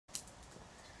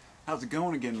How's it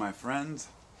going again, my friends?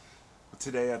 Well,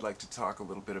 today I'd like to talk a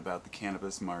little bit about the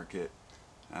cannabis market.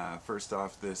 First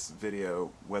off, this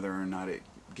video, whether or not it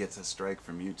gets a strike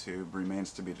from YouTube,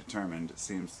 remains to be determined. It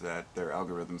seems that their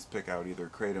algorithms pick out either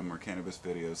kratom or cannabis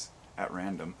videos at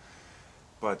random.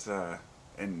 But,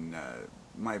 and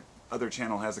my other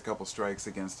channel has a couple strikes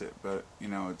against it, but,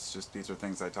 it's just these are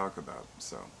things I talk about.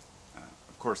 So,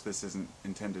 of course, this isn't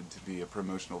intended to be a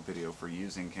promotional video for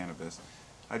using cannabis.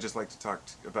 I just like to talk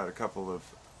about a couple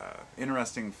of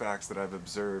interesting facts that I've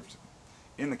observed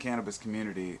in the cannabis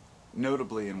community,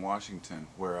 notably in Washington,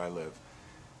 where I live.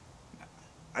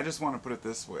 I just want to put it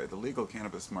this way: the legal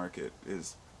cannabis market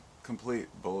is complete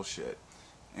bullshit,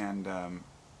 and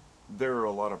there are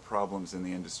a lot of problems in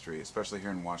the industry, especially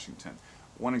here in Washington.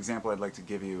 One example I'd like to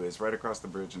give you is right across the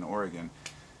bridge in Oregon.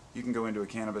 You can go into a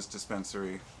cannabis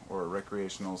dispensary or a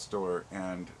recreational store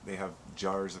and they have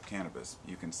jars of cannabis.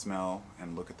 You can smell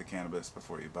and look at the cannabis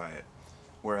before you buy it.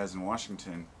 Whereas in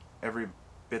Washington, every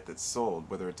bit that's sold,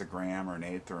 whether it's a gram or an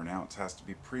eighth or an ounce, has to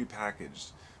be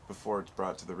pre-packaged before it's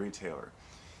brought to the retailer.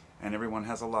 And everyone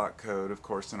has a lot code, of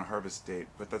course, and a harvest date,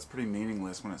 but that's pretty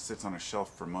meaningless when it sits on a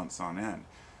shelf for months on end.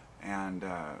 And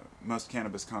most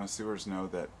cannabis connoisseurs know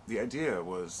that the idea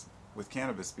was, with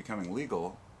cannabis becoming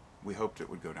legal, we hoped it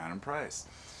would go down in price.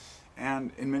 And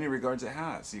in many regards it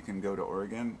has. You can go to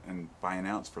Oregon and buy an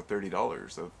ounce for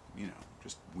 $30 of,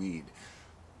 just weed.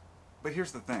 But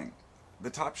here's the thing. The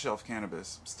top shelf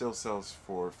cannabis still sells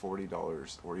for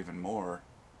 $40 or even more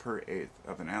per eighth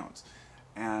of an ounce.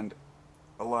 And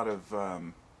a lot of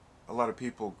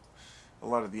people, a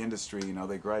lot of the industry,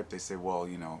 they gripe, they say, well,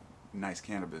 nice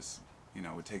cannabis,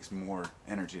 it takes more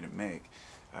energy to make,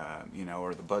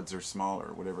 or the buds are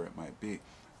smaller, whatever it might be.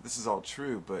 This is all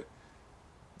true, but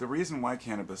the reason why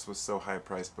cannabis was so high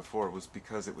priced before was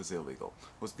because it was illegal,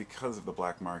 was because of the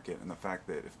black market and the fact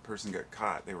that if a person got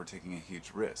caught, they were taking a huge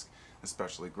risk,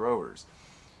 especially growers.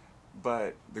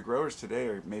 But the growers today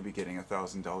are maybe getting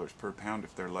 $1,000 per pound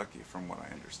if they're lucky, from what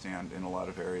I understand, in a lot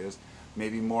of areas.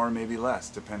 Maybe more, maybe less,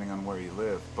 depending on where you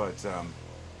live. But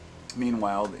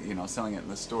meanwhile, selling it in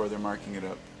the store, they're marking it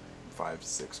up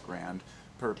 5-6 grand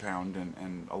per pound,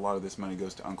 and a lot of this money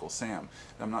goes to Uncle Sam.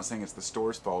 I'm not saying it's the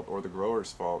store's fault or the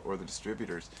grower's fault or the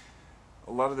distributors.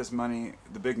 A lot of this money,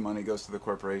 the big money, goes to the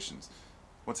corporations.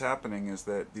 What's happening is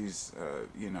that these,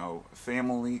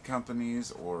 family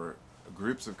companies or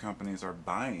groups of companies are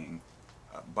buying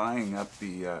up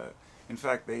the. In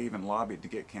fact, they even lobbied to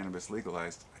get cannabis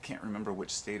legalized. I can't remember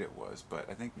which state it was, but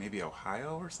I think maybe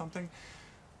Ohio or something.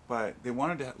 But they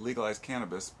wanted to legalize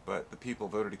cannabis, but the people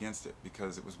voted against it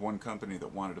because it was one company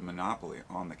that wanted a monopoly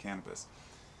on the cannabis.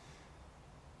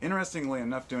 Interestingly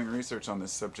enough, doing research on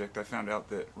this subject, I found out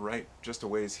that right just a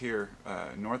ways here,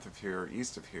 north of here,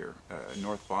 east of here,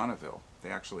 North Bonneville, they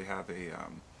actually have a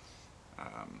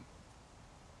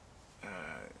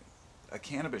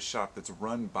cannabis shop that's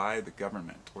run by the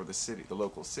government or the city, the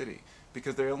local city,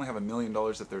 because they only have $1 million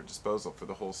at their disposal for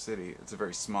the whole city. It's a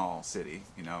very small city,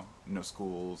 no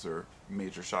schools or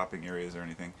major shopping areas or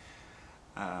anything.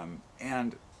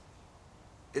 And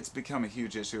it's become a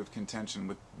huge issue of contention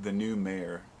with the new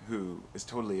mayor, who is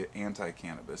totally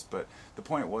anti-cannabis. But the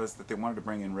point was that they wanted to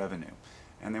bring in revenue,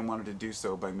 and they wanted to do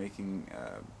so by making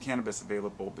cannabis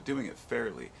available, but doing it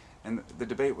fairly. And the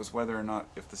debate was whether or not,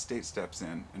 if the state steps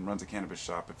in and runs a cannabis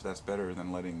shop, if that's better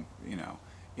than letting,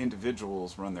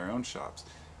 individuals run their own shops.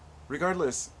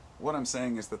 Regardless, what I'm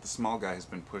saying is that the small guy has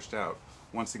been pushed out.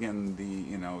 Once again,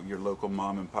 your local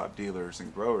mom and pop dealers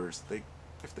and growers, they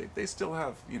still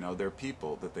have, their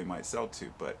people that they might sell to,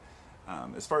 but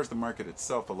as far as the market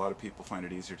itself, a lot of people find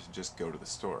it easier to just go to the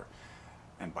store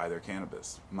and buy their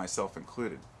cannabis, myself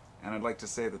included. And I'd like to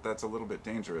say that that's a little bit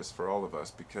dangerous for all of us,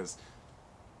 because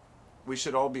we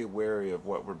should all be wary of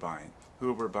what we're buying,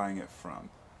 who we're buying it from,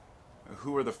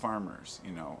 who are the farmers,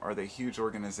 are they huge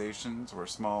organizations or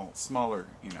smaller,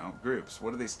 groups? What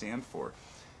do they stand for?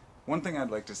 One thing I'd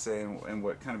like to say, and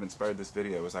what kind of inspired this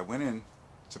video, is I went in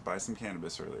to buy some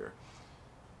cannabis earlier.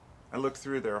 I looked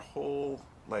through their whole,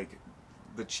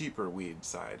 the cheaper weed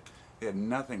side. They had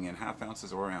nothing in half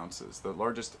ounces or ounces. The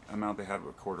largest amount they had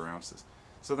were quarter ounces.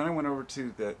 So then I went over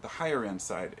to the higher end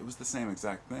side. It was the same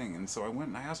exact thing. And so I went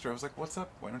and I asked her, I was like, what's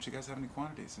up? Why don't you guys have any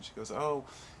quantities? And she goes, oh,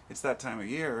 it's that time of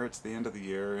year. It's the end of the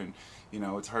year, and,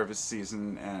 it's harvest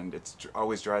season, and it's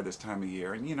always dry this time of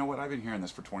year. And you know what? I've been hearing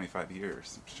this for 25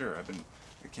 years. Sure, I've been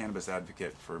a cannabis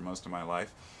advocate for most of my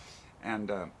life.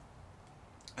 And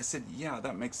I said, yeah,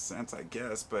 that makes sense, I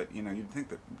guess, but you'd think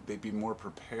that they'd be more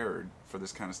prepared for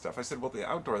this kind of stuff. I said, well, the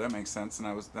outdoor, that makes sense.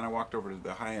 And then I walked over to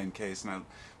the high-end case, and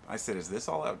I said, is this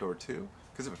all outdoor too?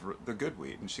 Because it was the good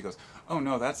weed. And she goes, oh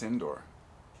no, that's indoor.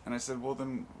 And I said, well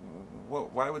then,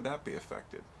 why would that be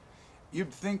affected?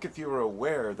 You'd think if you were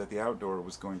aware that the outdoor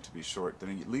was going to be short,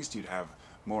 then at least you'd have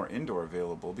more indoor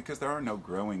available, because there are no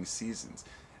growing seasons.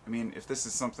 I mean, if this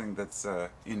is something that's an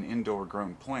indoor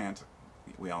grown plant,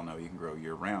 we all know you can grow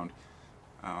year round.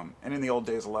 And in the old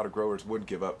days, a lot of growers would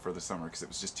give up for the summer because it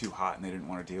was just too hot and they didn't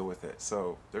want to deal with it.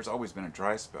 So there's always been a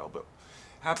dry spell. But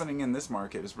happening in this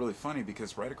market is really funny,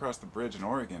 because right across the bridge in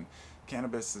Oregon,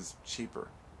 cannabis is cheaper,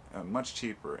 much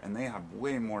cheaper, and they have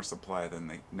way more supply than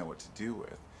they know what to do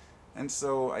with. And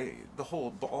so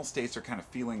all states are kind of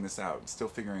feeling this out, still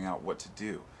figuring out what to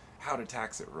do, how to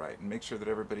tax it right, and make sure that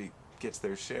everybody gets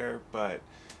their share. But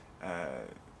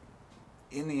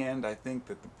in the end, I think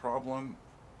that the problem,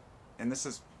 and this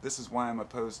is why I'm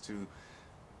opposed to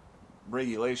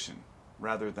regulation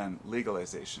rather than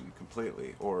legalization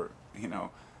completely, or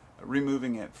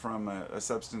removing it from a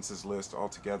substances list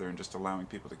altogether and just allowing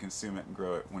people to consume it and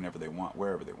grow it whenever they want,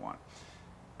 wherever they want.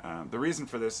 The reason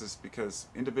for this is because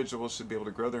individuals should be able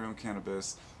to grow their own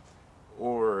cannabis,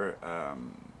 or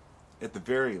at the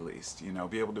very least,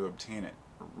 be able to obtain it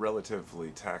relatively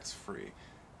tax-free.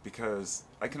 Because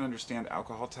I can understand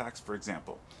alcohol tax, for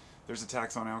example. There's a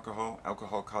tax on alcohol.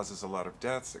 Alcohol causes a lot of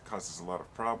deaths. It causes a lot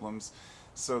of problems.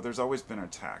 So there's always been a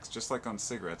tax, just like on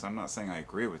cigarettes. I'm not saying I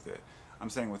agree with it. I'm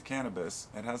saying with cannabis,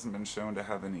 it hasn't been shown to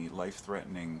have any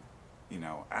life-threatening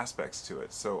aspects to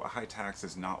it. So a high tax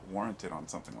is not warranted on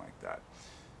something like that.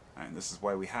 And this is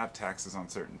why we have taxes on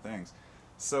certain things.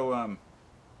 So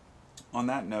on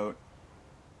that note,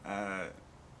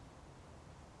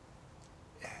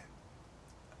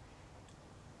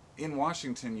 in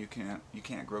Washington, you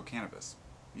can't grow cannabis.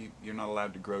 You're not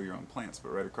allowed to grow your own plants, but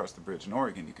right across the bridge in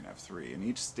Oregon, you can have 3. And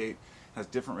each state has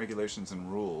different regulations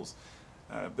and rules.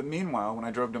 But meanwhile, when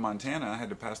I drove to Montana, I had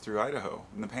to pass through Idaho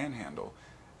in the Panhandle.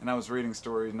 And I was reading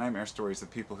nightmare stories of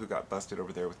people who got busted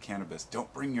over there with cannabis.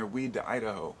 Don't bring your weed to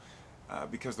Idaho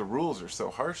because the rules are so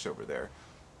harsh over there.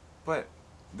 But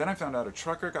then I found out a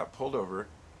trucker got pulled over,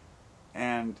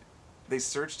 and they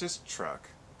searched his truck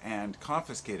and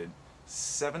confiscated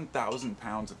 7,000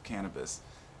 pounds of cannabis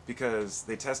because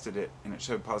they tested it and it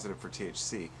showed positive for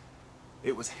THC.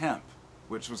 It was hemp,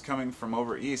 which was coming from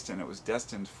over east, and it was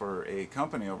destined for a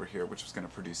company over here which was going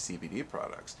to produce CBD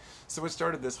products. So it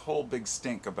started this whole big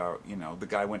stink about, the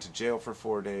guy went to jail for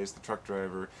 4 days, the truck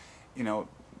driver.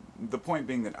 The point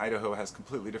being that Idaho has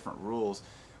completely different rules.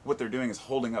 What they're doing is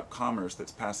holding up commerce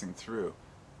that's passing through.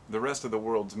 The rest of the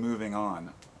world's moving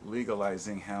on,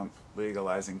 legalizing hemp,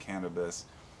 legalizing cannabis.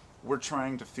 We're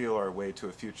trying to feel our way to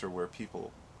a future where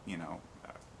people,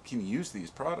 can use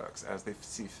these products as they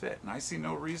see fit. And I see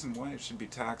no reason why it should be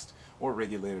taxed or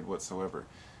regulated whatsoever.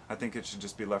 I think it should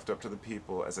just be left up to the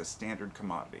people as a standard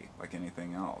commodity, like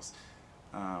anything else.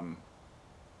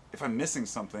 If I'm missing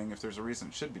something, if there's a reason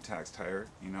it should be taxed higher,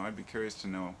 I'd be curious to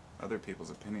know other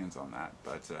people's opinions on that.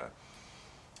 But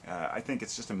I think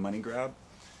it's just a money grab,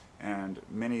 and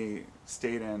many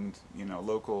state and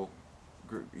local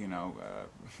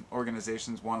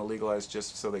organizations want to legalize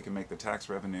just so they can make the tax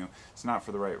revenue. It's not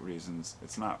for the right reasons.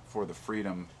 It's not for the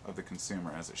freedom of the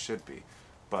consumer as it should be.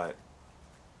 But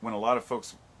when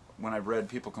I've read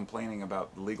people complaining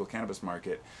about the legal cannabis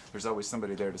market, there's always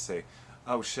somebody there to say,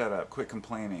 oh, shut up, quit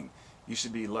complaining. You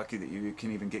should be lucky that you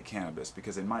can even get cannabis,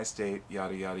 because in my state,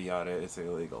 yada, yada, yada, it's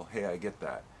illegal. Hey, I get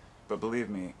that. But believe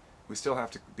me, we still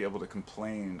have to be able to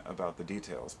complain about the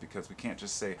details, because we can't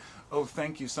just say, oh,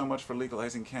 thank you so much for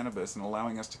legalizing cannabis and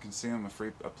allowing us to consume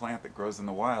a plant that grows in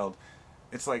the wild.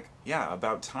 It's like, yeah,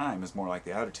 about time is more like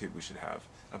the attitude we should have.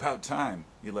 About time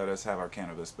you let us have our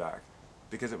cannabis back,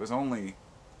 because it was only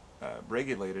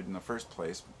regulated in the first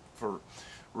place for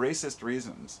racist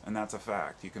reasons, and that's a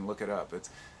fact. You can look it up.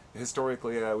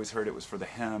 Historically, I always heard it was for the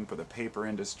hemp or the paper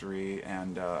industry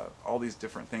and all these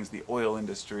different things, the oil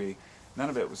industry. None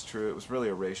of it was true. It was really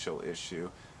a racial issue.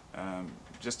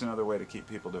 Just another way to keep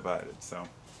people divided. So,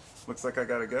 looks like I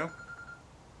gotta go.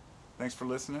 Thanks for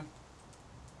listening.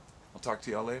 I'll talk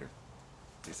to y'all later.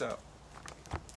 Peace out.